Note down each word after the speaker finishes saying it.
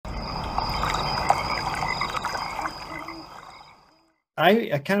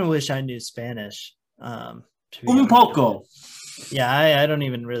I kind of wish I knew Spanish. To be Un honest. poco. Yeah, I don't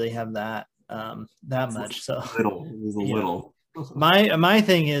even really have that that much. So Little. It was a you know, little. my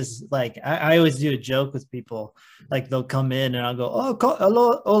thing is like I always do a joke with people. Like they'll come in and I'll go, oh,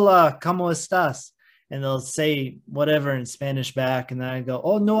 hello, hola, cómo estás? And they'll say whatever in Spanish back, and then I go,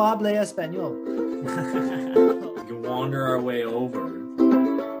 oh, no hable español. We can wander our way over,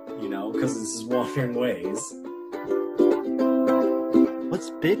 because this is Wandering Ways. What's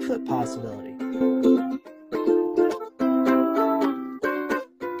Bigfoot possibility?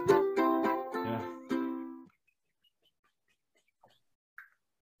 Yeah.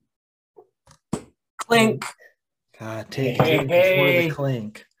 Clink. God, take a drink before the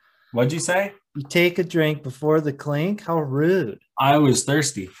clink. What'd you say? You take a drink before the clink? How rude. I was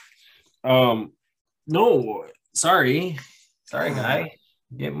thirsty. No, sorry, guy.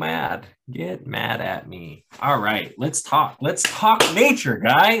 Get mad at me. All right, let's talk nature,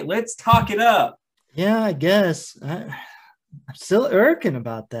 guy. Let's talk it up. Yeah, I guess I'm still irking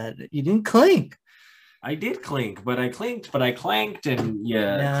about that. You didn't clink. I did clink, but I clanked, and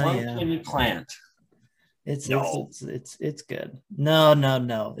and you plant. It's good.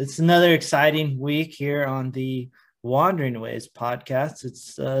 No. It's another exciting week here on the Wandering Ways podcast.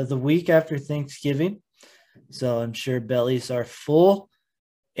 It's the week after Thanksgiving, so I'm sure bellies are full,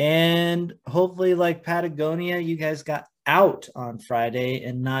 and hopefully, like Patagonia, you guys got out on Friday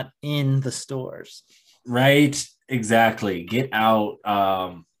and not in the stores. Right, exactly. Get out.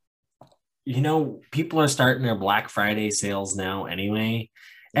 People are starting their Black Friday sales now anyway.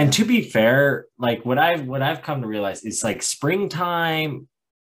 Yeah. And to be fair, like what I've come to realize is like springtime,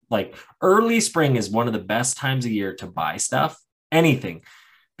 like early spring is one of the best times of year to buy stuff, anything,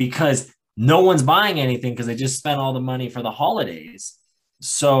 because no one's buying anything because they just spent all the money for the holidays.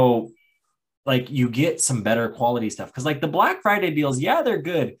 So like you get some better quality stuff because like the Black Friday deals, yeah, they're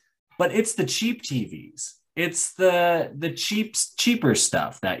good, but it's the cheap TVs. It's the cheaper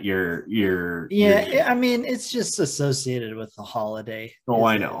stuff that you're I mean, it's just associated with the holiday. Oh,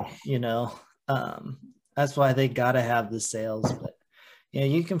 I know. That's why they gotta have the sales. But yeah,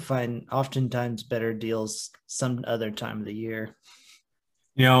 you can find oftentimes better deals some other time of the year.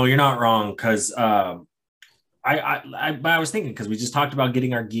 You're not wrong, because I was thinking, because we just talked about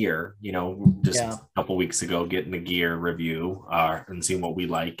getting our gear, a couple weeks ago, getting the gear review and seeing what we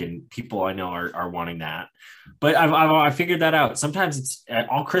like, and people I know are wanting that. But I figured that out. Sometimes it's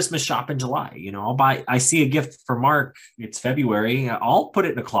all Christmas shop in July. I see a gift for Mark. It's February. I'll put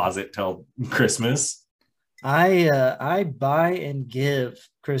it in a closet till Christmas. I buy and give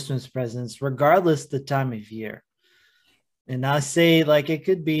Christmas presents regardless the time of year, and I say like it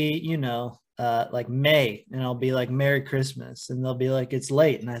could be like May, and I'll be like Merry Christmas, and they'll be like it's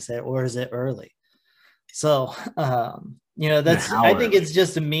late, and I say, or is it early? So that's I think it's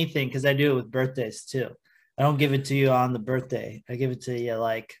just a me thing because I do it with birthdays too. I don't give it to you on the birthday. I give it to you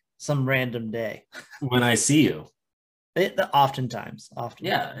like some random day when I see you. Oftentimes.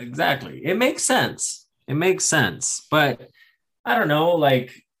 Yeah, exactly. It makes sense. But I don't know,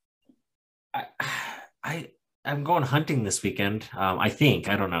 like I'm going hunting this weekend. I think,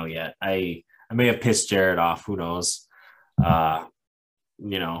 I don't know yet. I may have pissed Jared off. Who knows? We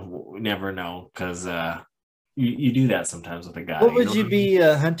never know, because you do that sometimes with a guy. What would you be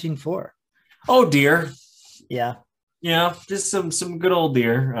hunting for? Oh, deer. Yeah. Yeah, just some good old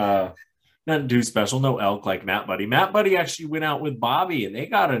deer. Nothing too special. No elk like Matt Buddy. Matt Buddy actually went out with Bobby and they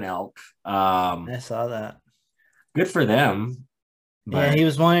got an elk. I saw that. Good for them. But yeah, he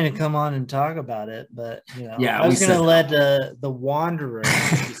was wanting to come on and talk about it, but yeah, I was going to let the Wanderer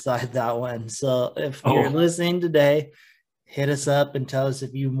decide that one. So if you're listening today, hit us up and tell us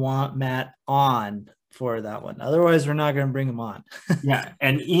if you want Matt on for that one. Otherwise, we're not going to bring him on. Yeah,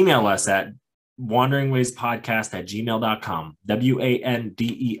 and email us at wanderingwayspodcast@gmail.com.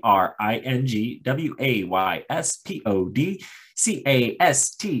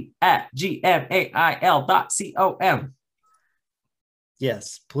 WANDERWAYSPODCAST@gmail.com.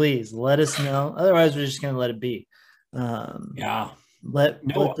 Yes, please let us know. Otherwise, we're just going to let it be. Let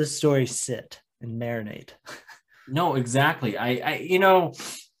the story sit and marinate. No, exactly. I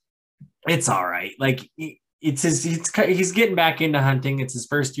it's all right. Like he's getting back into hunting. It's his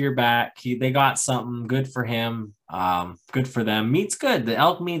first year back. They got something good for him. Good for them. Meat's good. The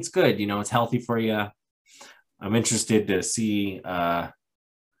elk meat's good. It's healthy for you. I'm interested to see.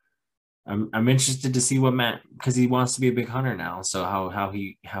 I'm interested to see what Matt, because he wants to be a big hunter now. So how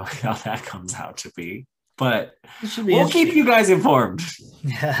that comes out to be. But we'll keep you guys informed.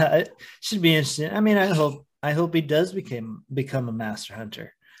 Yeah, it should be interesting. I mean, I hope he does become a master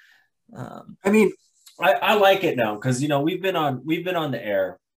hunter. I like it now because we've been on the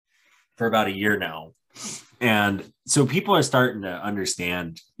air for about a year now, and so people are starting to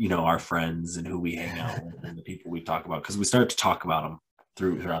understand our friends and who we hang out with and the people we talk about, because we start to talk about them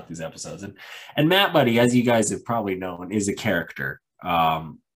throughout these episodes. And Matt Buddy, as you guys have probably known, is a character.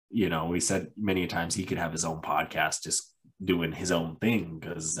 We said many times he could have his own podcast just doing his own thing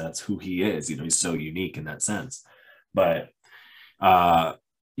because that's who he is. He's so unique in that sense. But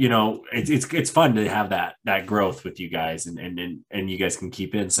it's fun to have that growth with you guys, and you guys can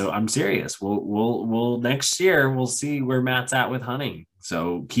keep in. So I'm serious. We'll next year we'll see where Matt's at with hunting.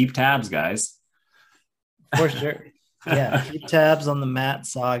 So keep tabs, guys. For sure. Yeah, keep tabs on the Matt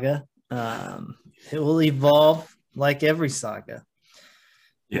saga. It will evolve like every saga.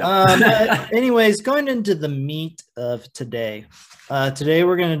 Yeah. But anyways, going into the meat of today. Today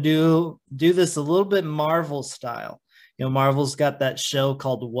we're going to do this a little bit Marvel style. Marvel's got that show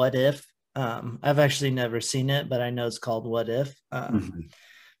called What If. I've actually never seen it, but I know it's called What If.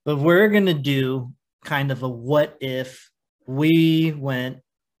 But we're going to do kind of a what if we went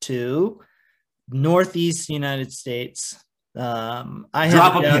to Northeast United States. I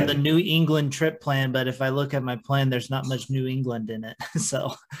have done the New England trip plan, but if I look at my plan, there's not much New England in it.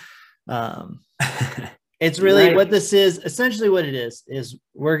 So it's really right. What this is, essentially what it is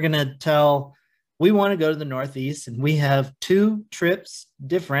we're going to tell, we want to go to the Northeast, and we have 2 trips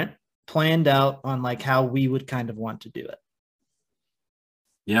different planned out on like how we would kind of want to do it.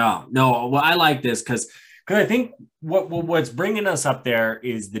 Yeah, no, well, I like this because I think what's bringing us up there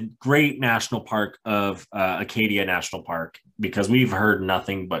is the great national park of Acadia National Park, because we've heard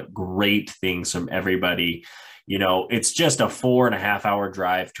nothing but great things from everybody. It's just a 4.5-hour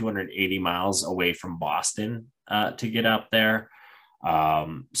drive, 280 miles away from Boston to get up there.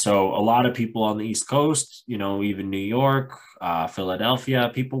 So a lot of people on the East Coast, even New York, Philadelphia,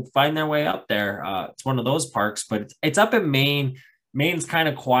 people find their way up there. It's one of those parks, but it's up in Maine. Maine's kind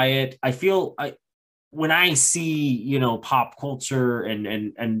of quiet. I feel when I see, pop culture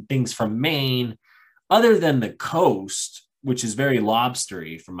and things from Maine, other than the coast, which is very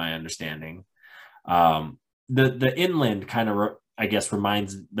lobstery from my understanding, the inland kind of, I guess,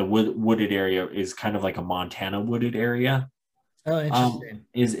 reminds the wooded area is kind of like a Montana wooded area. Oh, interesting.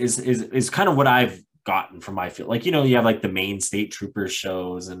 Is kind of what I've gotten from my feel. Like, you have like the Maine State Troopers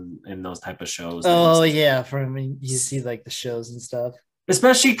shows and those type of shows. Oh yeah. You see like the shows and stuff.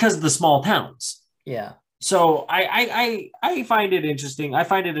 Especially because of the small towns. Yeah. So I find it interesting. I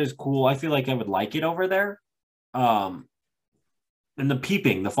find it as cool. I feel like I would like it over there. And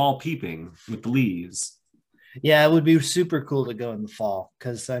the fall peeping with the leaves. Yeah, it would be super cool to go in the fall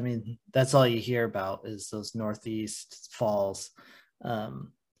because, that's all you hear about is those Northeast falls,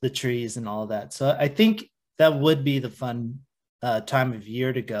 the trees and all that. So I think that would be the fun time of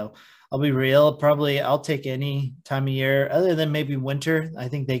year to go. I'll be real. I'll take any time of year other than maybe winter. I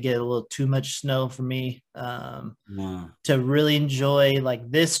think they get a little too much snow for me to really enjoy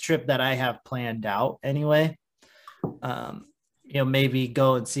like this trip that I have planned out anyway. Maybe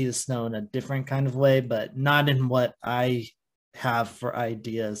go and see the snow in a different kind of way, but not in what I have for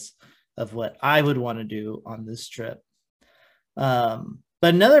ideas of what I would want to do on this trip. But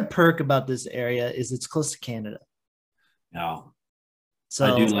another perk about this area is it's close to Canada. Yeah.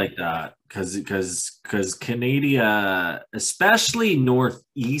 So I do like that because Canada, especially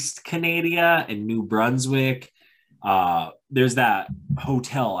Northeast Canada and New Brunswick, there's that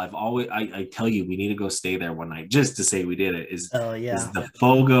hotel. I tell you, we need to go stay there one night just to say we did it. Is the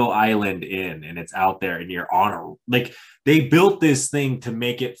Fogo Island Inn, and it's out there, and you're on they built this thing to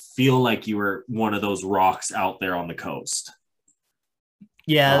make it feel like you were one of those rocks out there on the coast.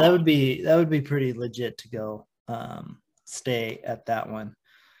 Yeah, that would be pretty legit to go stay at that one.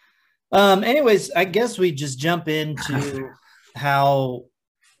 Anyways, I guess we just jump into how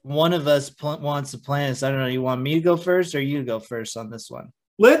one of us wants to plan this. I don't know. You want me to go first or you to go first on this one?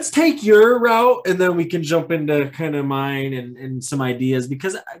 Let's take your route and then we can jump into kind of mine and some ideas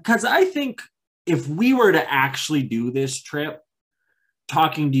because I think if we were to actually do this trip,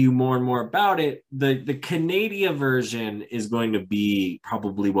 talking to you more and more about it, the Canada version is going to be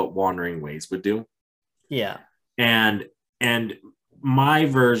probably what Wandering Ways would do. Yeah. And my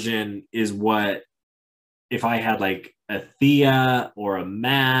version is what if I had like a Thea or a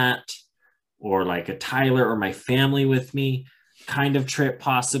Matt or like a Tyler or my family with me kind of trip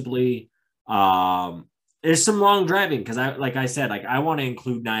possibly. There's some long driving because I want to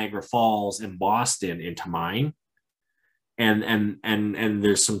include Niagara Falls and Boston into mine. And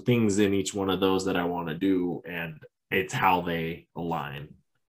there's some things in each one of those that I want to do, and it's how they align.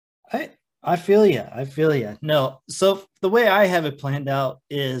 I feel you. I feel you. No, so the way I have it planned out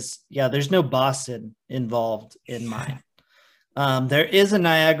is, yeah, there's no Boston involved in mine. There is a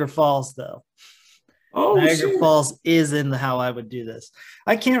Niagara Falls though. Oh Niagara shit. Falls is in the how I would do this.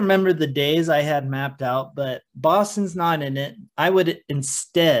 I can't remember the days I had mapped out, but Boston's not in it. I would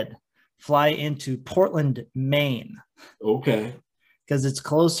instead fly into Portland, Maine, Okay. because it's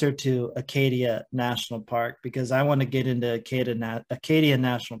closer to Acadia National Park, because I want to get into Acadia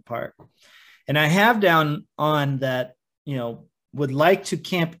National Park. And I have down on that, would like to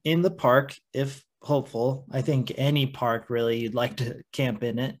camp in the park if hopeful. I think any park really you'd like to camp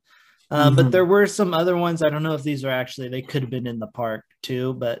in it. But there Mhm. were some other ones. I don't know if these are actually, they could have been in the park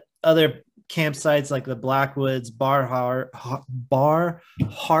too, but other campsites like the Blackwoods, Bar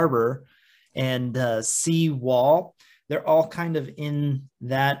Harbor, and Sea Wall, they're all kind of in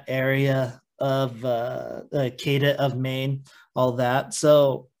that area of Acadia of Maine, all that.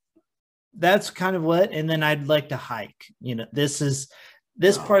 So that's kind of what. And then I'd like to hike.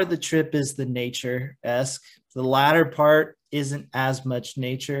 This part of the trip is the nature esque. The latter part isn't as much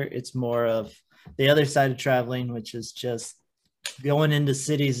nature. It's more of the other side of traveling, which is just going into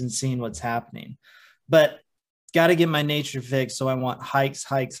cities and seeing what's happening. But got to get my nature fixed. So I want hikes,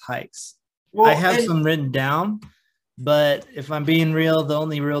 hikes, hikes. I Well, have and some written down, but if I'm being real, the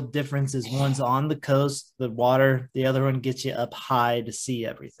only real difference is one's on the coast, the water, the other one gets you up high to see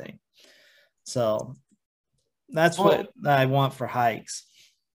everything. So that's well, what I want for hikes.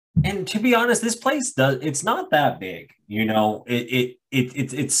 and to be honest, this place does it's not that big.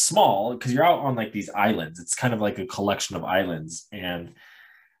 It's small because you're out on like these islands. It's kind of like a collection of islands. And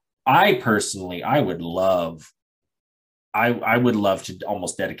I personally, I would love to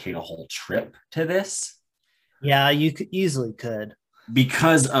almost dedicate a whole trip to this Yeah, you could easily could.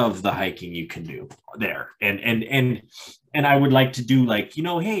 because of the hiking you can do there. And I would like to do like,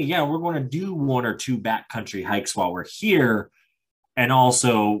 hey, yeah, we're going to do one or two backcountry hikes while we're here and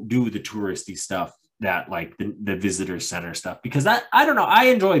also do the touristy stuff that like the visitor center stuff because that I don't know, I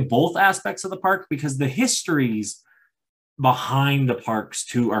enjoy both aspects of the park because the histories behind the parks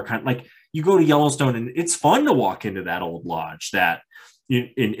too are kind of like you go to Yellowstone and it's fun to walk into that old lodge that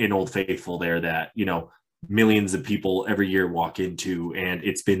in Old Faithful there that millions of people every year walk into and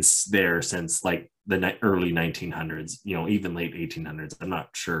it's been there since like the early 1900s, even late 1800s. I'm not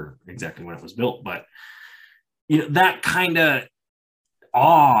sure exactly when it was built, but that kind of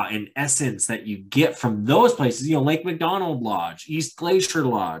awe and essence that you get from those places, Lake McDonald Lodge, East Glacier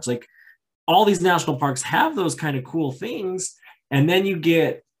Lodge, like all these national parks have those kind of cool things. And then you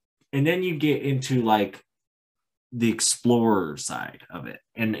get into like the explorer side of it.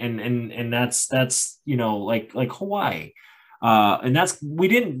 And that's like Hawaii. And that's we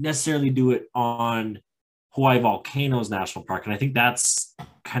didn't necessarily do it on Hawaii Volcanoes National Park. And I think that's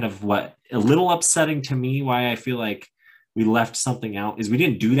kind of what a little upsetting to me, why I feel like we left something out is we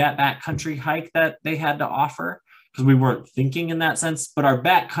didn't do that backcountry hike that they had to offer because we weren't thinking in that sense. But our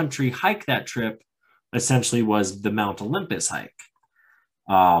backcountry hike that trip essentially was the Mount Olympus hike.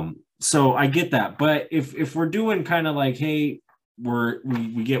 So I get that. But if we're doing kind of like, hey,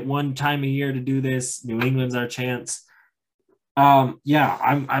 we get one time a year to do this, New England's our chance. Yeah,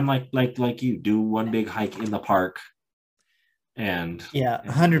 I'm like you do one big hike in the park and Yeah,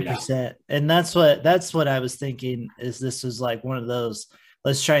 yeah. 100%. And that's what I was thinking is this was like one of those,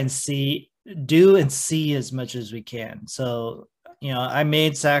 let's try and do and see as much as we can. So, I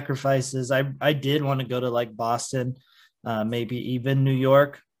made sacrifices. I did want to go to like Boston, maybe even New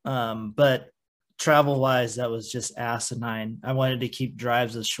York. But travel wise, that was just asinine. I wanted to keep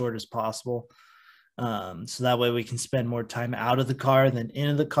drives as short as possible. So that way we can spend more time out of the car than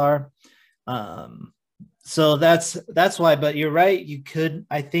in the car. Um, so that's why. But you're right. You could,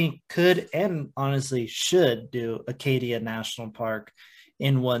 I think, could and honestly should do Acadia National Park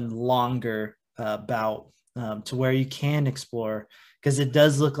in one longer bout, to where you can explore, because it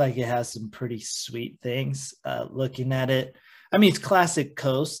does look like it has some pretty sweet things. Looking at it, I mean, it's classic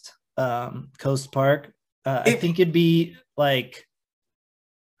Coast Park. I It think it'd be like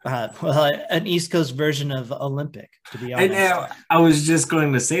well, an East Coast version of Olympic, to be And honest. now I was just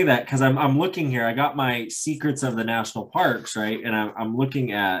going to say that because I'm looking here. I got my secrets of the national parks, right? And I'm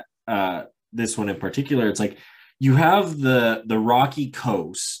looking at this one in particular. It's like you have the rocky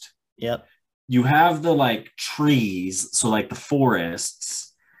coast, Yep. you have the like trees, so like the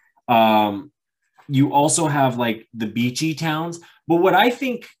forests. Um, you also have like the beachy towns. But what I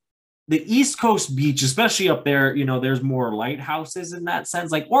think the East Coast beach, especially up there, there's more lighthouses in that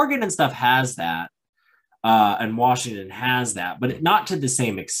sense. Like Oregon and stuff has that and Washington has that, but not to the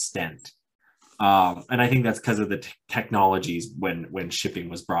same extent. And I think that's because of the technologies when shipping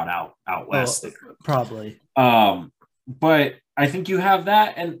was brought out west. Probably. But I think you have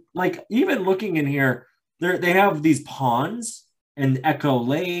that, and like even looking in here, they have these ponds and Echo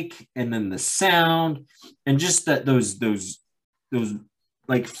Lake, and then the Sound, and just that those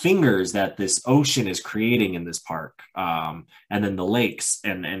like fingers that this ocean is creating in this park, and then the lakes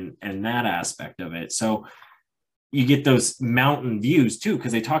and that aspect of it. So you get those mountain views too,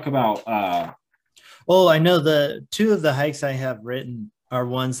 because they talk about. Oh, I know the two of the hikes I have written are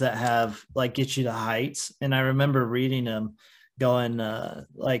ones that have like get you to heights, and I remember reading them going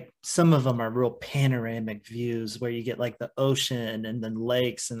like some of them are real panoramic views where you get like the ocean and then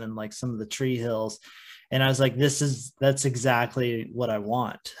lakes and then like some of the tree hills, and I was like, that's exactly what I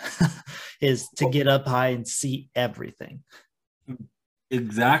want is to get up high and see everything.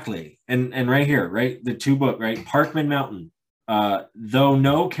 Exactly. And right here, right, the two book, right, Parkman Mountain, though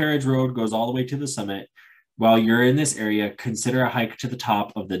no carriage road goes all the way to the summit, while you're in this area, consider a hike to the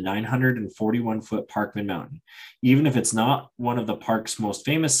top of the 941-foot Parkman Mountain. Even if it's not one of the park's most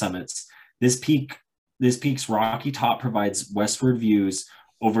famous summits, this peak's rocky top provides westward views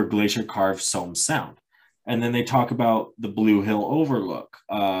over glacier-carved Somes Sound. And then they talk about the Blue Hill Overlook,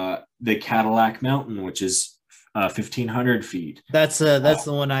 the Cadillac Mountain, which is 1,500 feet. That's the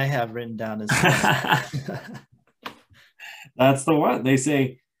one I have written down as well. That's the one. They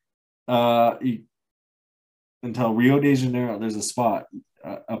say until Rio de Janeiro, there's a spot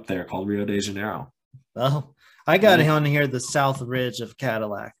up there called Rio de Janeiro. Well, I got on here the South Ridge of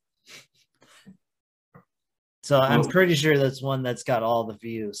Cadillac. So I'm pretty sure that's one that's got all the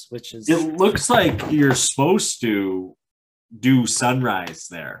views, which is... It looks like you're supposed to do sunrise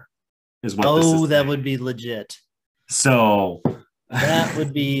there, is what this is. That would be legit. So... That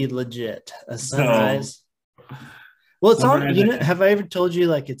would be legit. A sunrise. Well, it's on... have I ever told you,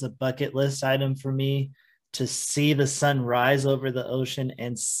 like, it's a bucket list item for me to see the sun rise over the ocean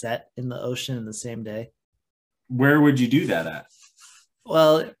and set in the ocean in the same day? Where would you do that at?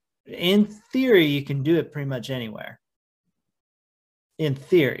 Well, in theory, you can do it pretty much anywhere. In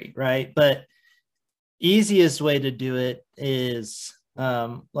theory, right? But easiest way to do it is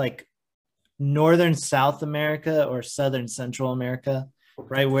like northern South America or southern Central America,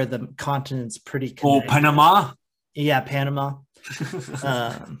 right? Where the continent's pretty connected. Oh, Panama? Yeah, Panama.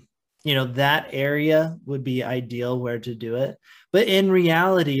 That area would be ideal where to do it. But in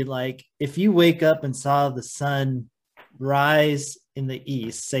reality, like if you wake up and saw the sun rise in the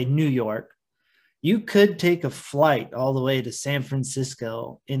east, say New York, you could take a flight all the way to San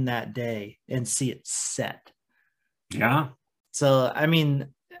Francisco in that day and see it set. Yeah. So, I mean,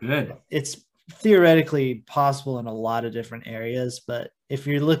 good. It's theoretically possible in a lot of different areas, but if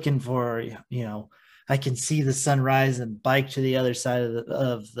you're looking for, I can see the sunrise and bike to the other side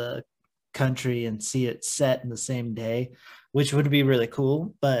of the country and see it set in the same day, which would be really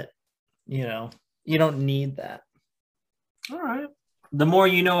cool, but you don't need that. All right. The more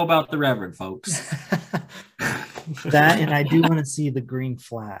you know about the Reverend, folks. That, and I do want to see the green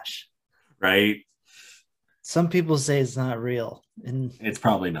flash. Right. Some people say it's not real, and it's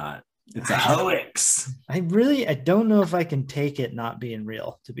probably not. It's a hoax. I don't know if I can take it not being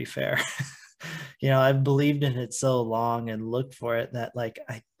real, to be fair. I've believed in it so long and looked for it that, like,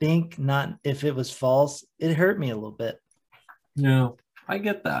 I think not. If it was false, it hurt me a little bit. No, I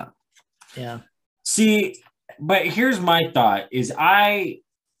get that. Yeah. See, but here's my thought: is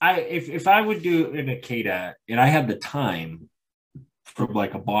if I would do an Akita and I had the time from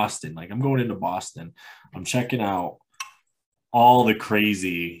like a Boston, like I'm going into Boston, I'm checking out all the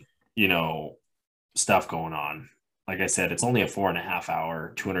crazy, stuff going on. Like I said, it's only a 4.5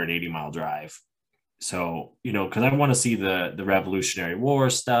 hour, 280-mile drive. So, because I want to see the Revolutionary War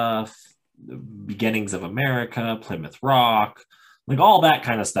stuff, the beginnings of America, Plymouth Rock, like all that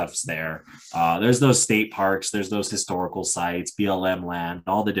kind of stuff's there. There's those state parks, there's those historical sites, BLM land,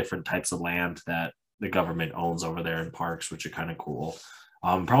 all the different types of land that the government owns over there in parks, which are kind of cool.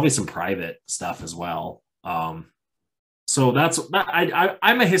 Probably some private stuff as well. So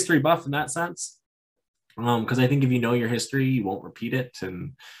I'm a history buff in that sense. Because I think if you know your history, you won't repeat it.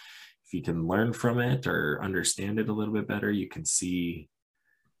 And if you can learn from it or understand it a little bit better, you can see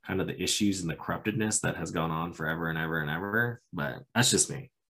kind of the issues and the corruptedness that has gone on forever and ever and ever. But that's just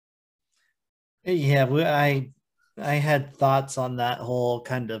me. Yeah, I had thoughts on that whole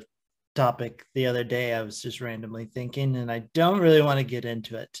kind of topic the other day. I was just randomly thinking, and I don't really want to get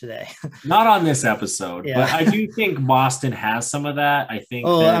into it today. Not on this episode, yeah. But I do think Boston has some of that. I think.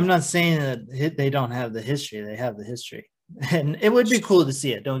 I'm not saying that they don't have the history. They have the history. And it would be cool to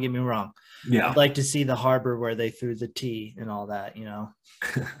see it. Don't get me wrong. I'd Yeah. like to see the harbor where they threw the tea and all that, you know.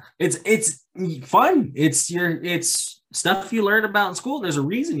 It's fun. It's stuff you learn about in school. There's a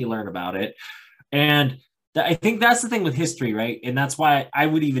reason you learn about it. And I think that's the thing with history, right? And that's why I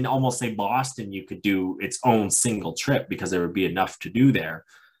would even almost say Boston, you could do its own single trip because there would be enough to do there.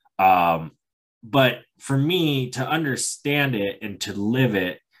 Um, but for me to understand it and to live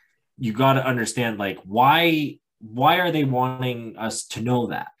it, you got to understand like why are they wanting us to know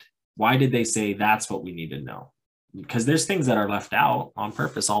that? Why did they say that's what we need to know? Because there's things that are left out on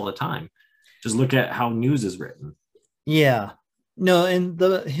purpose all the time. Just look at how news is written. Yeah. No, and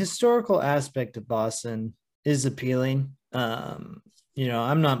the historical aspect of Boston is appealing. You know,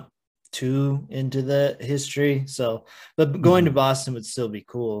 I'm not too into the history, so but going to Mhm. Boston would still be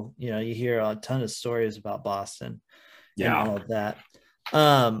cool. You know, you hear a ton of stories about Boston and Yeah. all of that.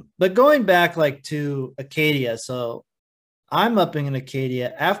 But going back like to Acadia, so I'm up in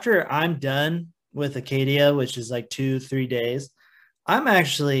Acadia. After I'm done with Acadia, which is like 2, 3 days, I'm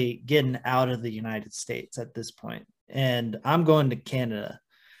actually getting out of the United States at this point, and I'm going to Canada,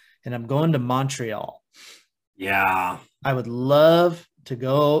 and I'm going to Montreal. Yeah. I would love to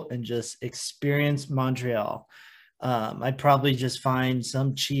go and just experience Montreal. I'd probably just find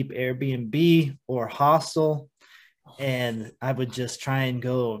some cheap Airbnb or hostel, and I would just try and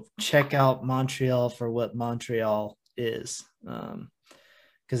go check out Montreal for what Montreal is.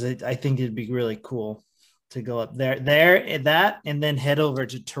 Because I think it'd be really cool to go up there, that, and then head over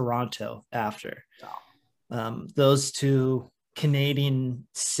to Toronto after. Those two Canadian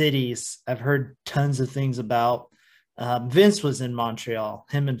cities, I've heard tons of things about. Vince was in Montreal,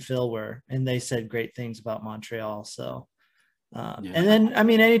 him and Phil were, and they said great things about Montreal. So, and Yeah. then, I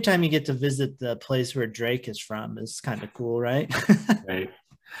mean, anytime you get to visit the place where Drake is from, is kind of cool, right? Right.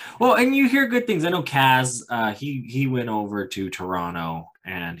 Well, and you hear good things. I know Kaz, he went over to Toronto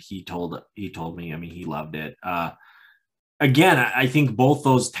and he told me, I mean, he loved it. Again, I think both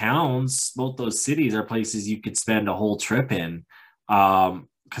those towns, both those cities are places you could spend a whole trip in.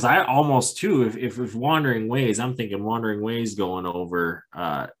 Because I almost too, if Wandering Ways, I'm thinking Wandering Ways going over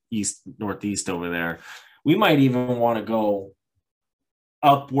east northeast over there. We might even want to go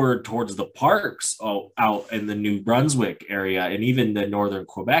upward towards the parks out in the New Brunswick area and even the northern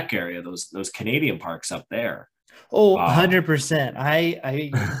Quebec area, those Canadian parks up there. Oh, Uh, 100%.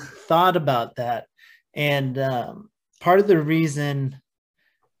 I thought about that. And part of the reason,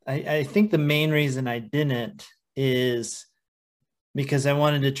 I think the main reason I didn't is because I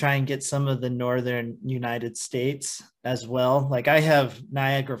wanted to try and get some of the northern United States as well. Like I have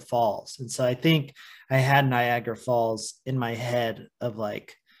Niagara Falls. And so I think I had Niagara Falls in my head of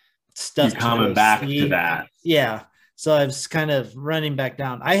like you're stuff to coming go back to see. that. Yeah. So I was kind of running back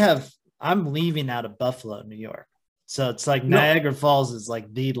down. I'm leaving out of Buffalo, New York. So it's like No, Niagara Falls is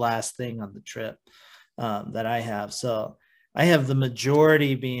like the last thing on the trip that I have. So I have the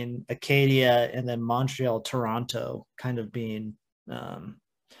majority being Acadia and then Montreal, Toronto kind of being um,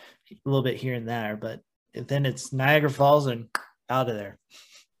 a little bit here and there, but then it's Niagara Falls and out of there.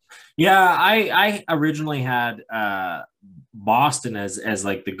 yeah, I originally had Boston as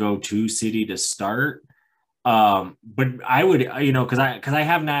like the go-to city to start. But I would, because I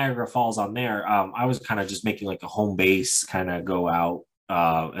have Niagara Falls on there. I was kind of just making like a home base, kind of go out,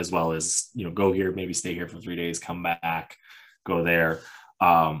 as well as go here, maybe stay here for 3 days, come back, go there.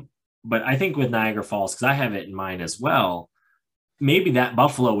 But I think with Niagara Falls, because I have it in mind as well, maybe that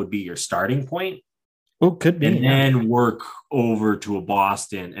Buffalo would be your starting point, Oh, could be, and yeah. then work over to a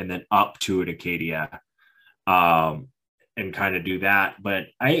Boston and then up to an Acadia, um, and kind of do that. But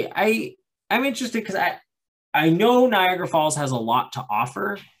I'm interested because I know Niagara Falls has a lot to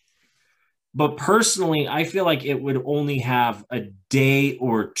offer, but personally, I feel like it would only have a day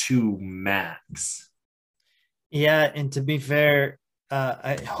or two max. Yeah, and to be fair,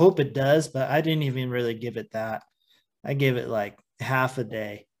 I hope it does, but I didn't even really give it that. I gave it like half a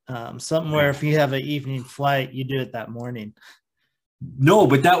day. Something where if you have an evening flight, you do it that morning. No,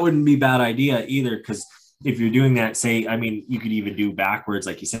 but that wouldn't be a bad idea either. Because if you're doing that, say, I mean, you could even do backwards,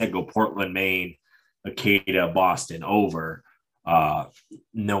 like you said, go Portland, Maine, Acadia, Boston over, uh,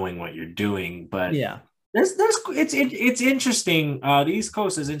 knowing what you're doing. But Yeah. it's interesting. The East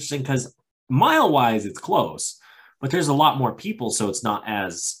Coast is interesting because mile wise, it's close, but there's a lot more people. So it's not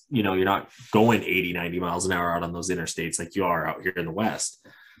as, you're not going 80, 90 miles an hour out on those interstates like you are out here in the West.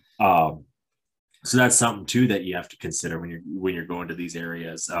 Um, so that's something too that you have to consider when you're going to these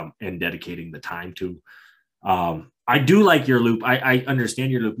areas, and dedicating the time to. I do like your loop. I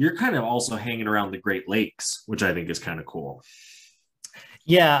understand your loop. You're kind of also hanging around the Great Lakes, which I think is kind of cool.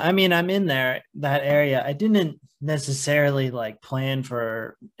 Yeah, I mean, I'm in that area. I didn't necessarily like plan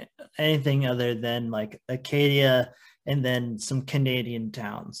for anything other than like Acadia and then some Canadian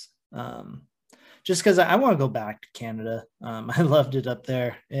towns. Just because I want to go back to Canada. I loved it up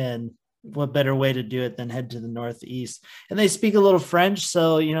there, and what better way to do it than head to the Northeast? And they speak a little French,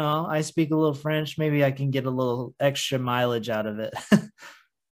 so I speak a little French. Maybe I can get a little extra mileage out of it.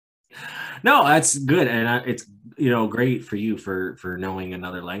 No, that's good, and it's great for you for knowing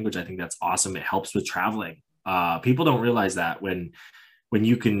another language. I think that's awesome. It helps with traveling. People don't realize that when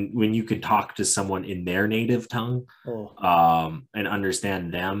you can talk to someone in their native tongue, Oh, and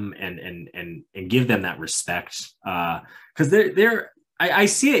understand them and give them that respect, because I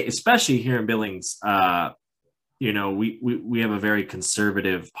see it especially here in Billings. We have a very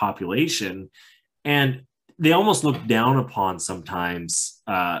conservative population, and they almost look down upon sometimes,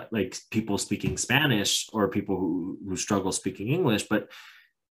 like people speaking Spanish or people who struggle speaking English. But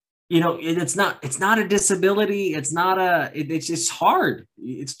it's not a disability. It's just hard.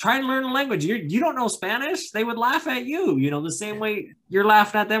 It's trying to learn a language. You don't know Spanish, they would laugh at you, the same way you're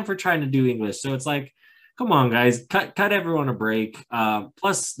laughing at them for trying to do English. So it's like, come on, guys, cut everyone a break.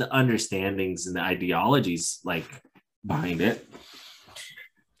 Plus the understandings and the ideologies like behind it.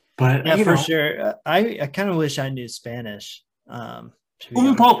 But yeah, for sure. I kind of wish I knew Spanish. Un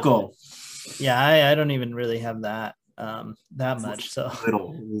poco. Yeah, I don't even really have that much. So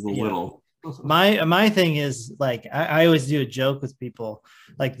little. My thing is like I always do a joke with people.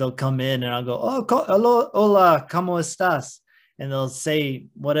 Like they'll come in and I'll go, oh, hello, hola, ¿cómo estás? And they'll say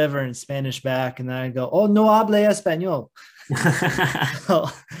whatever in Spanish back, and then I go, oh, no hable español. So,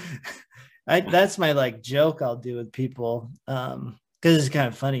 that's my like joke I'll do with people, because it's kind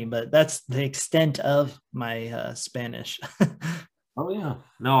of funny, but that's the extent of my Spanish. Oh yeah,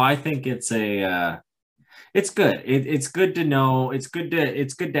 no, I think it's good. It's good to know. It's good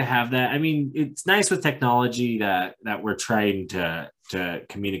to have that. I mean, it's nice with technology that we're trying to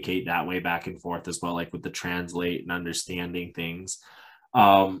communicate that way back and forth as well, like with the translate and understanding things,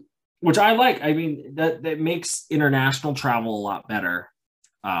 which I like. I mean, that makes international travel a lot better,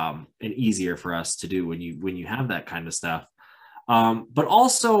 and easier for us to do when you have that kind of stuff. But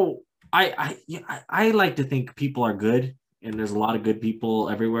also, I like to think people are good. And there's a lot of good people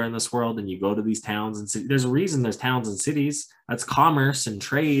everywhere in this world. And you go to these towns and cities. There's a reason there's towns and cities. That's commerce and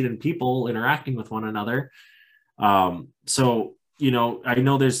trade and people interacting with one another. So, I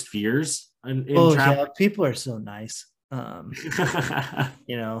know there's fears in travel. Yeah, people are so nice. I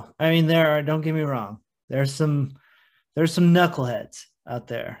mean, don't get me wrong. There's some knuckleheads out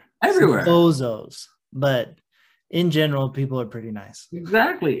there. Everywhere. Some bozos. But in general, people are pretty nice.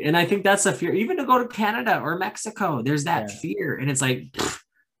 Exactly. And I think that's a fear. Even to go to Canada or Mexico, there's that fear. And it's like,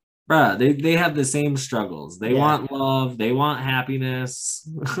 bruh, they have the same struggles. They want love. They want happiness.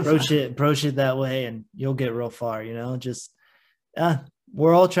 Approach it that way and you'll get real far, just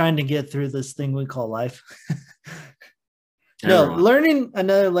we're all trying to get through this thing we call life. No, learning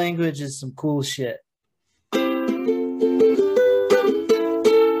another language is some cool shit.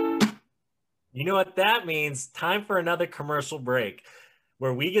 You know what that means? Time for another commercial break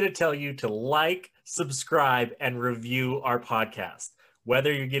where we get to tell you to like, subscribe, and review our podcast.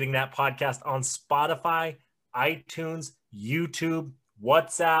 Whether you're getting that podcast on Spotify, iTunes, YouTube,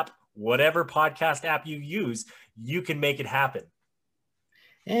 WhatsApp, whatever podcast app you use, you can make it happen.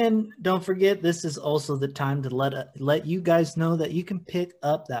 And don't forget, this is also the time to let you guys know that you can pick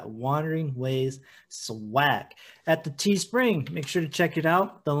up that Wandering Ways swag at the Teespring. Make sure to check it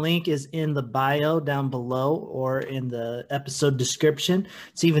out. The link is in the bio down below or in the episode description.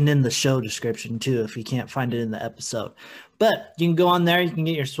 It's even in the show description too if you can't find it in the episode. But you can go on there. You can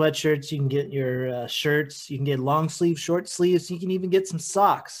get your sweatshirts. You can get your shirts. You can get long sleeves, short sleeves. You can even get some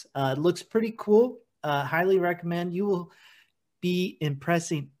socks. It looks pretty cool. Highly recommend. You will be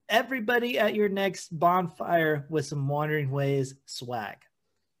impressing everybody at your next bonfire with some Wandering Ways swag.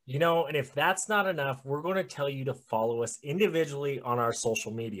 And if that's not enough, we're going to tell you to follow us individually on our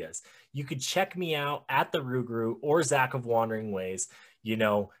social medias. You could check me out at the Rugru or Zach of Wandering Ways.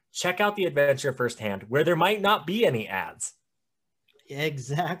 Check out the adventure firsthand where there might not be any ads.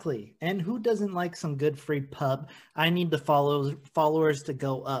 Exactly. And who doesn't like some good free pub? I need the followers to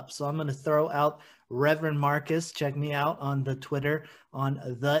go up. So I'm going to throw out Reverend Marcus. Check me out on the Twitter, on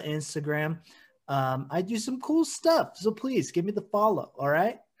the Instagram. I do some cool stuff. So please give me the follow. All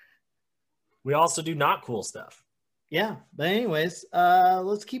right. We also do not cool stuff. Yeah. But anyways,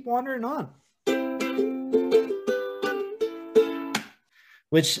 let's keep wandering on.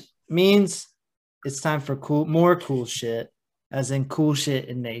 Which means it's time for more cool shit, as in cool shit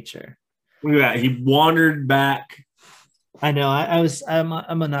in nature. Look at that. He wandered back I know. I'm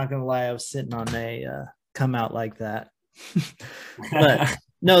not gonna lie. I was sitting on a come out like that. But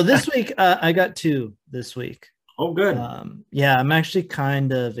no, this week I got two this week. Oh, good. Yeah, I'm actually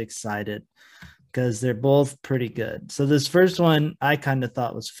kind of excited because they're both pretty good. So this first one I kind of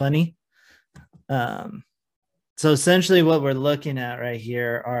thought was funny. So essentially what we're looking at right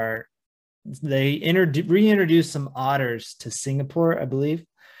here are they reintroduced some otters to Singapore, I believe.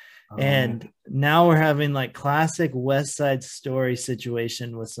 And now we're having like classic West Side Story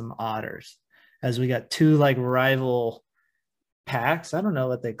situation with some otters as we got two like rival packs. I don't know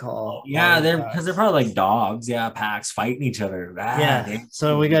what they call. Yeah, they're probably like dogs. Yeah, packs fighting each other. Yeah.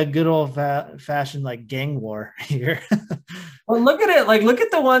 So we got good old fashioned like gang war here. Well, look at it. Like, look at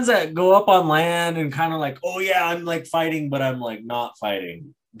the ones that go up on land and kind of like, oh yeah, I'm like fighting, but I'm like not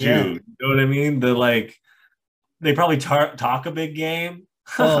fighting, dude. Yeah. You know what I mean? They probably talk a big game.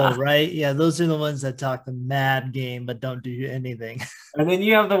 Oh, right. Yeah, those are the ones that talk the mad game but don't do anything. And then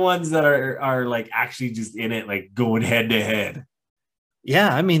you have the ones that are like actually just in it, like going head to head.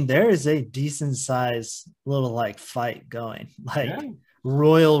 Yeah, I mean, there is a decent size little like fight going, like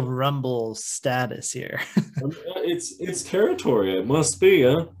Royal Rumble status here. It's territory. It must be,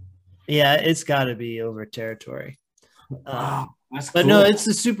 huh? Yeah, it's got to be over territory. Wow, that's but cool. no, it's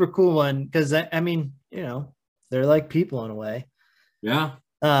a super cool one because I mean, you know, they're like people in a way. Yeah.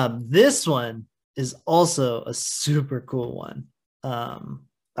 This one is also a super cool one.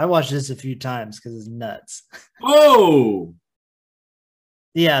 I watched this a few times because it's nuts. Oh,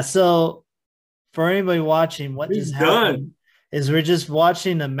 yeah. So for anybody watching, what just happened is we're just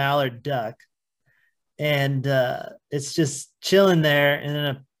watching a mallard duck, and it's just chilling there, and then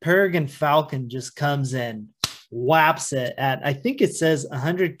a peregrine falcon just comes in, whaps it at I think it says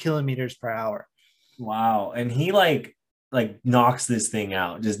 100 kilometers per hour. Wow. And he like knocks this thing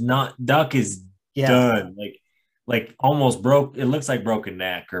out. Just not duck is done. Like almost broke. It looks like broken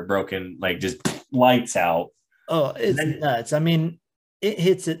neck or broken, like just lights out. Oh, it's nuts. I mean, it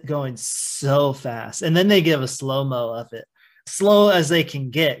hits it going so fast. And then they give a slow-mo of it. Slow as they can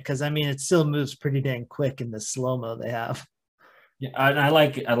get, because I mean it still moves pretty dang quick in the slow-mo they have. Yeah, and I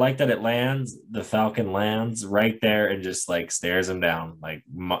like that it lands, the falcon lands right there and just like stares him down. Like,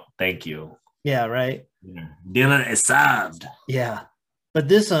 thank you. Yeah, right. Yeah. Dinner is served. Yeah. But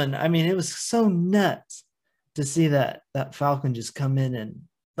this one, I mean, it was so nuts to see that falcon just come in and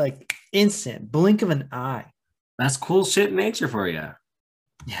like instant blink of an eye. That's cool shit in nature for you.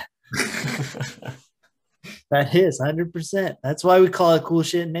 Yeah. That is 100%. That's why we call it cool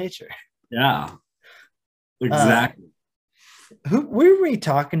shit in nature. Yeah. Exactly. Were we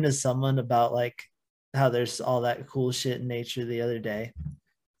talking to someone about like how there's all that cool shit in nature the other day?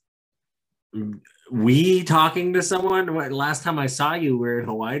 We talking to someone? Last time I saw you, we were in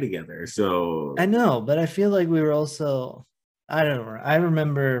Hawaii together. So I know, but I feel like we were also, I don't know. I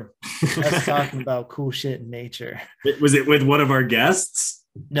remember us talking about cool shit in nature. Was it with one of our guests?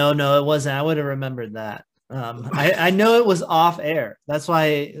 No, it wasn't. I would have remembered that. I know it was off air. That's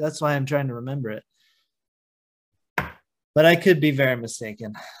why I'm trying to remember it. But I could be very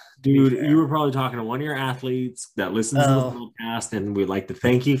mistaken. Dude, you were probably talking to one of your athletes that listens to the podcast, and we'd like to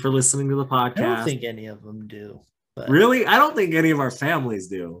thank you for listening to the podcast. I don't think any of them do. But really? I don't think any of our families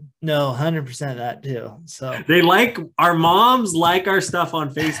do. No, 100% that too. So they like our moms like our stuff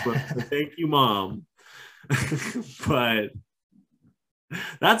on Facebook. So thank you, Mom. But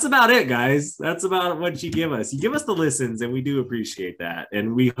that's about it, guys. That's about what you give us. You give us the listens, and we do appreciate that.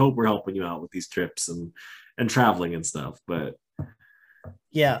 And we hope we're helping you out with these trips and traveling and stuff. But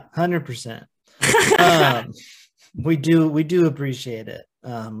yeah, 100%. We do appreciate it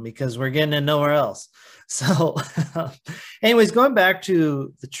because we're getting to nowhere else. So anyways, going back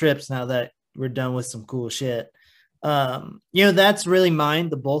to the trips now that we're done with some cool shit. That's really mine,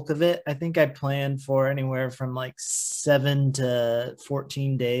 the bulk of it. I think I planned for anywhere from like 7 to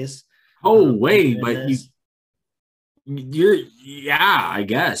 14 days. Oh, wait, but I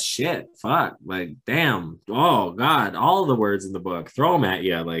guess shit, fuck, like damn, oh god, all the words in the book, throw them at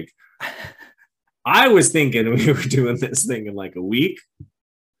you. Like I was thinking we were doing this thing in like a week.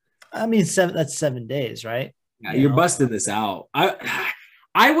 I mean, that's 7 days, right? Yeah, you're busting this out.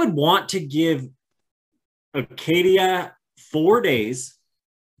 I would want to give Acadia 4 days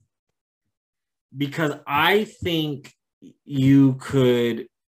because I think you could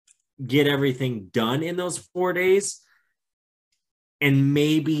get everything done in those 4 days and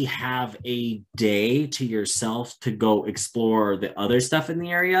maybe have a day to yourself to go explore the other stuff in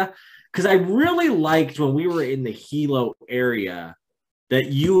the area. Because I really liked when we were in the Hilo area that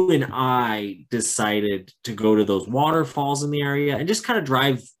you and I decided to go to those waterfalls in the area and just kind of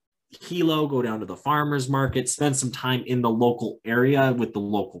drive Hilo, go down to the farmers market, spend some time in the local area with the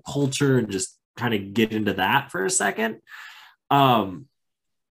local culture, and just kind of get into that for a second. And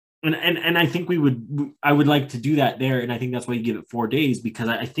I think I would like to do that there. And I think that's why you give it 4 days, because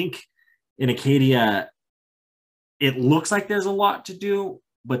I think in Acadia, it looks like there's a lot to do,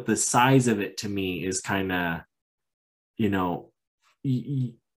 but the size of it to me is kind of, you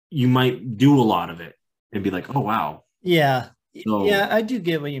might do a lot of it and be like, oh, wow. Yeah. So, yeah, I do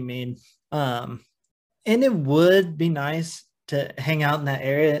get what you mean. And it would be nice to hang out in that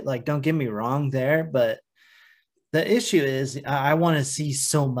area. Like, don't get me wrong there, but the issue is I want to see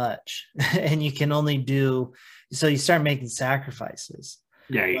so much and you can only do, so you start making sacrifices.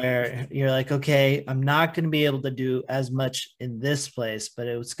 Yeah. Where you're like, okay, I'm not going to be able to do as much in this place, but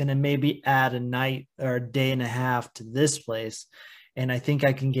it's going to maybe add a night or a day and a half to this place. And I think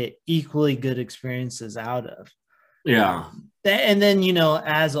I can get equally good experiences out of. Yeah. And then,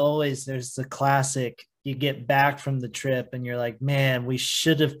 as always, there's the classic, you get back from the trip and you're like, man, we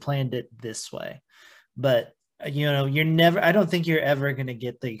should have planned it this way. But, you're never, I don't think you're ever going to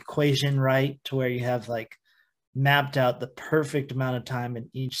get the equation right to where you have like mapped out the perfect amount of time in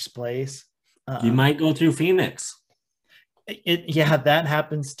each place. You might go through Phoenix. That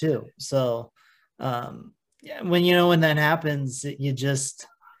happens too. So, when that happens, you just,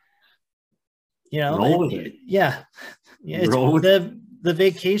 roll with it. Yeah. The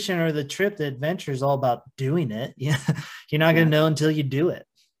vacation or the trip, the adventure is all about doing it. Yeah. You're not going to know until you do it.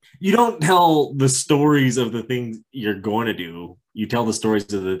 You don't tell the stories of the things you're going to do. You tell the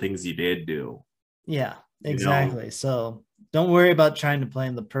stories of the things you did do. Yeah, exactly. So don't worry about trying to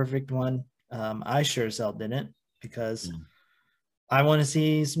plan the perfect one. I sure as hell didn't, because I want to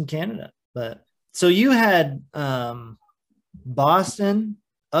see some Canada. But so you had Boston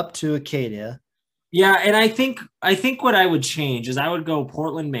up to Acadia. Yeah, and I think what I would change is I would go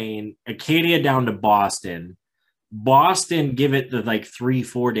Portland, Maine, Acadia down to Boston. Boston, give it the like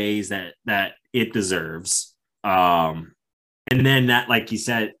 3-4 days that it deserves. And then that, like you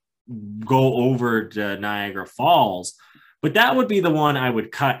said, go over to Niagara Falls. But that would be the one I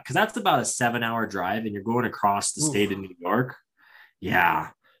would cut, because that's about a 7-hour drive and you're going across the state of New York.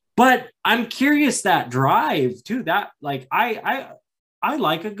 Yeah. But I'm curious, that drive too, that like I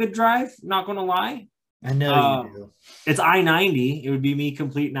like a good drive, not gonna lie. I know you do. It's I-90. It would be me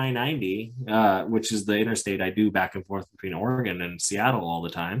completing I-90, which is the interstate I do back and forth between Oregon and Seattle all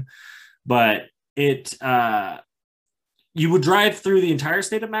the time. But you would drive through the entire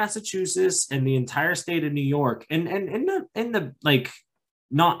state of Massachusetts and the entire state of New York, and in the like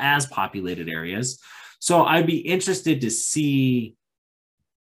not as populated areas. So I'd be interested to see.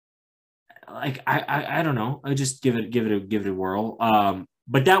 Like I don't know. I just give it a whirl.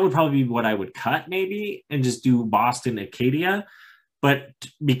 But that would probably be what I would cut, maybe, and just do Boston, Acadia. But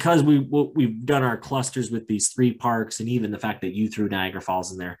because we've done our clusters with these 3 parks, and even the fact that you threw Niagara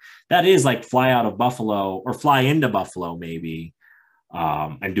Falls in there, that is like fly out of Buffalo or fly into Buffalo maybe,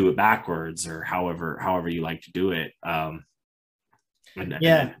 and do it backwards, or however you like to do it. And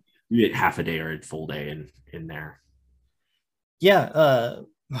you get half a day or a full day in there. Yeah.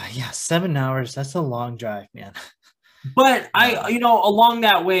 7 hours. That's a long drive, man. But along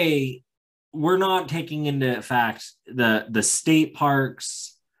that way, we're not taking into fact the state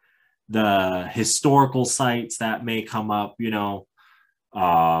parks, the historical sites that may come up, because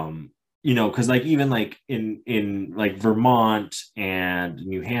like even like in like Vermont and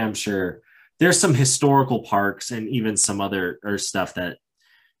New Hampshire, there's some historical parks and even some other stuff that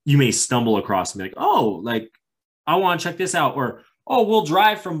you may stumble across and be like, oh, like I want to check this out, or oh, we'll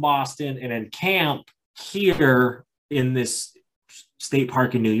drive from Boston and then camp here in this state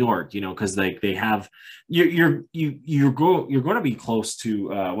park in New York, because like they have, you're going to be close to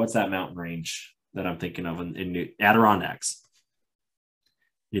what's that mountain range that I'm thinking of in Adirondacks,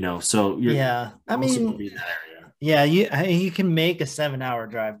 so you're I mean, you can make a 7-hour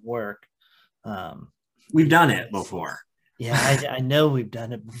drive work. We've done it before. Yeah, I know we've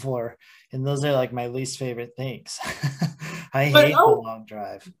done it before, and those are like my least favorite things. I hate the long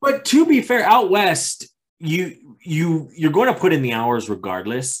drive. But to be fair, out west, you're going to put in the hours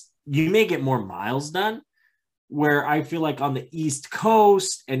regardless. You may get more miles done, where I feel like on the East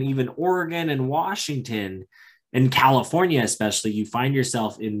Coast and even Oregon and Washington and California especially, you find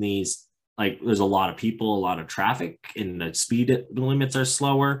yourself in these, like, there's a lot of people, a lot of traffic, and the speed limits are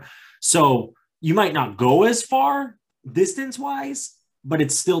slower. So you might not go as far distance wise, but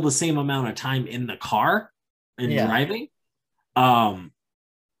it's still the same amount of time in the car and driving.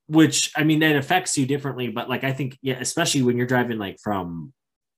 Which, I mean, that affects you differently, but like, I think, especially when you're driving like from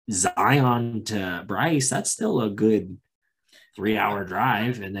Zion to Bryce, that's still a good 3-hour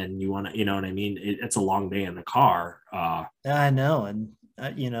drive, and then you want to, you know what I mean? It's a long day in the car. I know. And,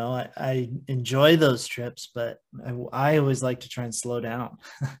 I enjoy those trips, but I always like to try and slow down.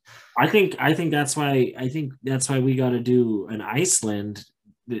 I think that's why we got to do an Iceland,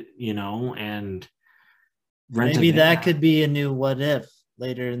 and rent a Maybe that van. could be a new what if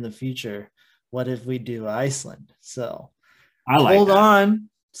later in the future. What if we do Iceland? So I like hold that. on,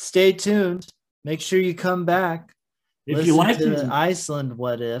 stay tuned. Make sure you come back. If you Listen like to these, the Iceland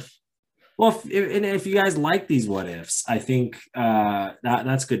what if. well, if you guys like these what ifs, I think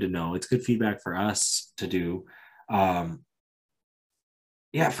that's good to know. It's good feedback for us to do. Um,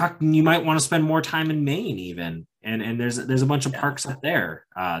 yeah, fuck, you might want to spend more time in Maine even. And there's a bunch of parks up there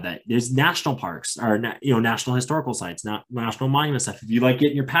that there's national parks or national historical sites, not national monument stuff. If you like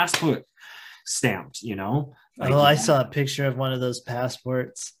getting your passport stamped, like I saw a picture of one of those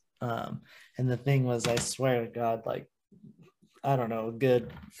passports. And the thing was, I swear to God, like, I don't know, a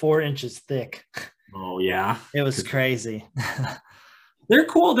good 4 inches thick. oh yeah, It was crazy. they're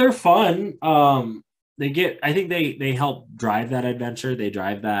cool, they're fun. I think they help drive that adventure. They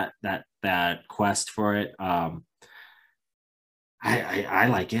drive that quest for it. I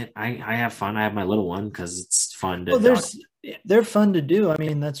like it. I have fun. I have my little one because it's fun to Well, they're fun to do. I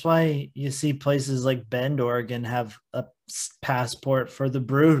mean, that's why you see places like Bend, Oregon have a passport for the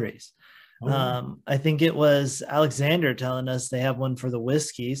breweries. I think it was Alexander telling us they have one for the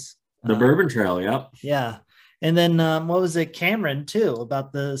whiskeys. The Bourbon Trail, yep. Yeah. And then what was it, Cameron, too,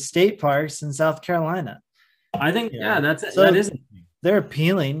 about the state parks in South Carolina? I think, that's it. So that is, they're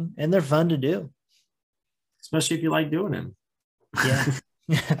appealing and they're fun to do. especially if you like doing them. Yeah.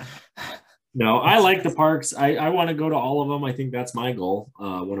 No, I like the parks. I want to go to all of them. I think that's my goal.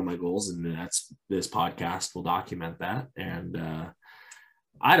 One of my goals, and that's this podcast will document that. And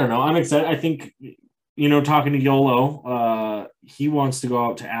I don't know. I'm excited. I think, talking to Yolo, he wants to go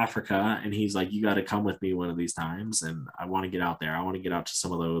out to Africa, and he's like, you got to come with me one of these times. And I want to get out there. I want to get out to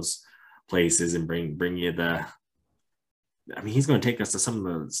some of those places and bring you he's going to take us to some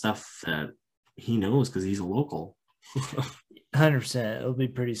of the stuff that he knows because he's a local. 100%. It'll be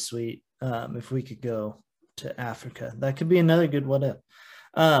pretty sweet if we could go to Africa. That could be another good what if.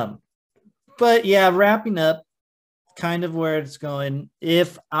 But yeah, wrapping up kind of where it's going.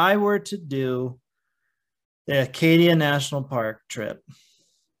 If I were to do the Acadia National Park trip,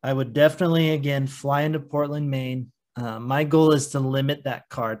 I would definitely, again, fly into Portland, Maine. My goal is to limit that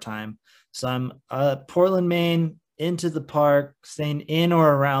car time. So I'm Portland, Maine, into the park, staying in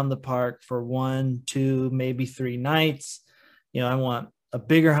or around the park for 1, 2, maybe 3 nights. I want a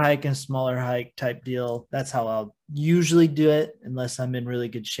bigger hike and smaller hike type deal. That's how I'll usually do it, unless I'm in really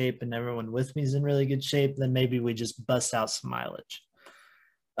good shape and everyone with me is in really good shape. Then maybe we just bust out some mileage.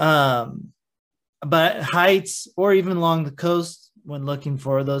 But heights or even along the coast when looking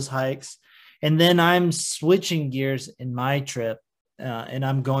for those hikes. And then I'm switching gears in my trip, and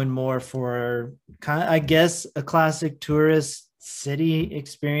I'm going more for kind of, I guess, a classic tourist city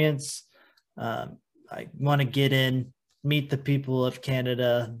experience. I want to get in, meet the people of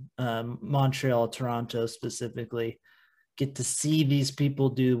Canada, Montreal, Toronto specifically, get to see these people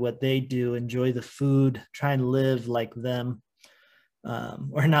do what they do, enjoy the food, try and live like them,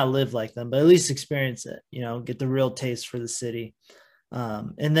 or not live like them, but at least experience it, get the real taste for the city.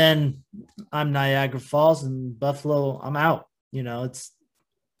 And then I'm Niagara Falls and Buffalo, I'm out. There's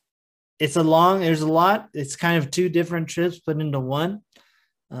a lot. It's kind of 2 different trips put into one.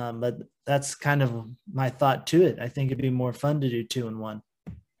 But that's kind of my thought to it. I think it'd be more fun to do 2 in 1.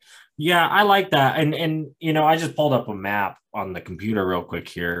 Yeah, I like that. And I just pulled up a map on the computer real quick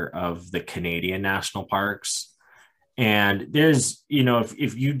here of the Canadian national parks. And there's,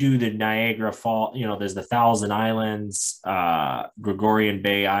 if you do the Niagara Fall, there's the Thousand Islands, Gregorian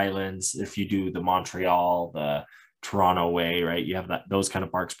Bay Islands. If you do the Montreal, the Toronto Way, right? You have those kind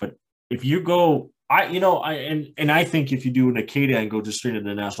of parks. But if you go, I think if you do an Acadia and go just straight into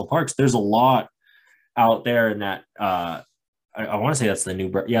the national parks, there's a lot out there in that. I want to say that's the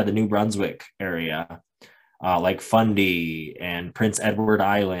New Brunswick area, like Fundy and Prince Edward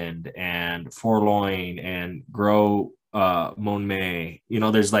Island and Forloin and Gros Montmagny.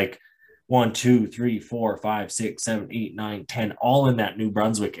 There's like 1, 2, 3, 4, 5, 6, 7, 8, 9, 10, all in that New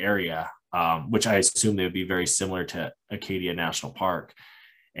Brunswick area, which I assume they would be very similar to Acadia National Park.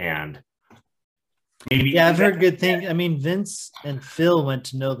 And maybe, I've heard good things. I mean, Vince and Phil went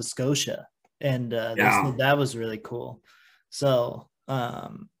to Nova Scotia, and they said that was really cool. So,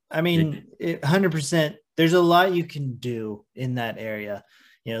 100%. There's a lot you can do in that area.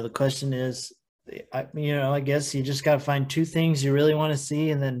 The question is, I guess you just got to find 2 things you really want to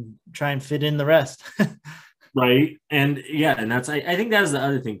see, and then try and fit in the rest. Right. And yeah, and that's I think that's the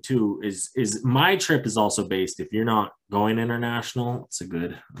other thing too, is my trip is also based, if you're not going international, it's a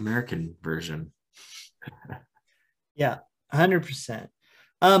good American version. Yeah, 100%.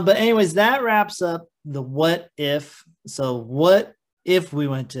 But anyways, that wraps up the what if. So what if we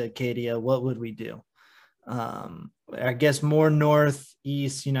went to Acadia, what would we do? I guess more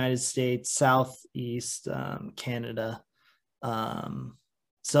northeast United States, southeast Canada.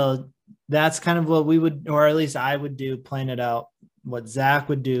 So that's kind of what we would, or at least I would do, plan it out. What Zach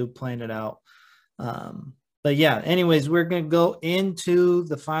would do, plan it out. But yeah, anyways, we're going to go into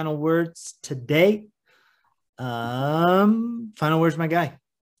the final words today. Final words, my guy.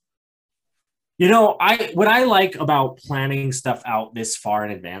 You know, what I like about planning stuff out this far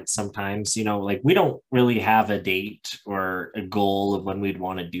in advance sometimes, you know, like we don't really have a date or a goal of when we'd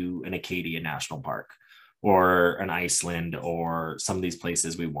want to do an Acadia National Park or an Iceland or some of these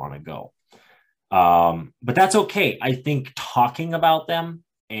places we want to go. But that's okay. I think talking about them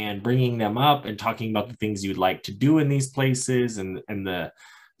and bringing them up and talking about the things you'd like to do in these places and the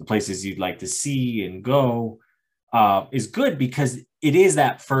places you'd like to see and go is good, because it is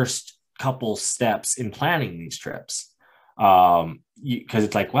that first couple steps in planning these trips. Because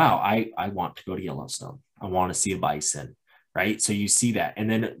it's like, wow, I want to go to Yellowstone. I want to see a bison, right? So you see that. And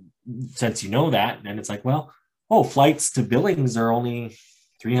then since you know that, then it's like, well, oh, flights to Billings are only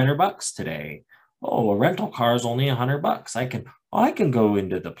 $300 today. Oh, a rental car is only $100. I can go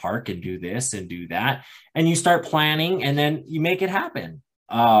into the park and do this and do that. And you start planning and then you make it happen.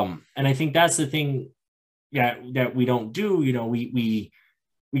 And I think that's the thing that we don't do. You know, we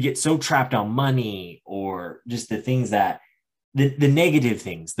get so trapped on money or just the things that the negative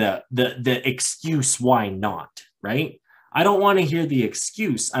things, the excuse why not, right? I don't want to hear the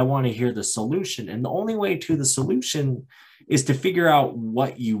excuse. I want to hear the solution. And the only way to the solution is to figure out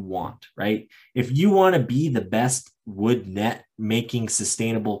what you want, right? If you want to be the best wood net making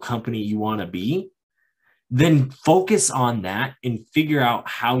sustainable company you want to be, then focus on that and figure out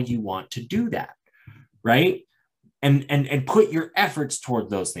how you want to do that, right? And put your efforts toward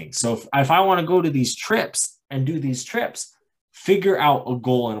those things. So if I want to go to these trips and do these trips, figure out a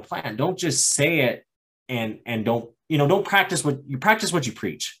goal and a plan. Don't just say it and don't practice what you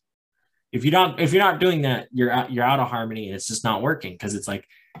preach. If you're not doing that, you're out of harmony and it's just not working, because it's like,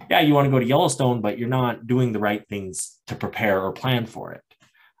 yeah, you want to go to Yellowstone, but you're not doing the right things to prepare or plan for it.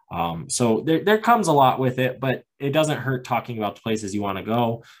 So there comes a lot with it, but it doesn't hurt talking about the places you want to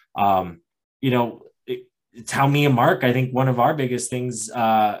go. It's how me and Mark, I think one of our biggest things,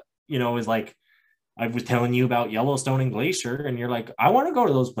 is like, I was telling you about Yellowstone and Glacier, and you're like, I want to go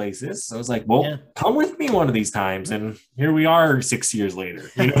to those places. So I was like, well, yeah, come with me one of these times. And here we are 6 years later.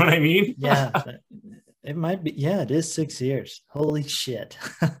 You know what I mean? Yeah, it might be. Yeah, it is 6 years. Holy shit.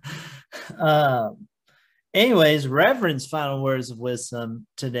 Anyways, Reverend's final words of wisdom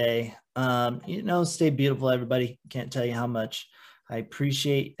today. Stay beautiful, everybody. Can't tell you how much I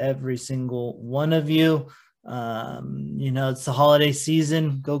appreciate every single one of you. It's the holiday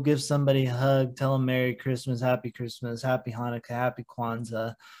season. Go give somebody a hug, tell them Merry Christmas, Happy Hanukkah, Happy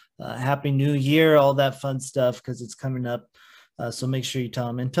Kwanzaa, Happy New Year, all that fun stuff, because it's coming up. So make sure you tell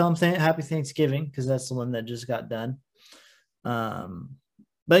them, and tell them Happy Thanksgiving, because that's the one that just got done.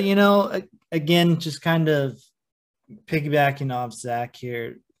 But again, just kind of piggybacking off Zach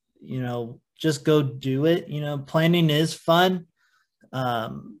here, just go do it. Planning is fun.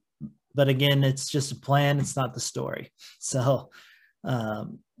 But again, it's just a plan. It's not the story. So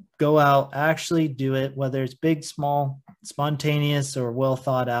go out, actually do it, whether it's big, small, spontaneous, or well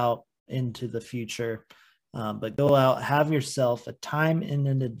thought out into the future. But go out, have yourself a time and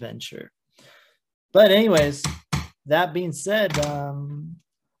an adventure. But anyways, that being said,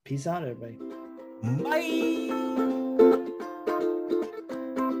 peace out, everybody. Bye.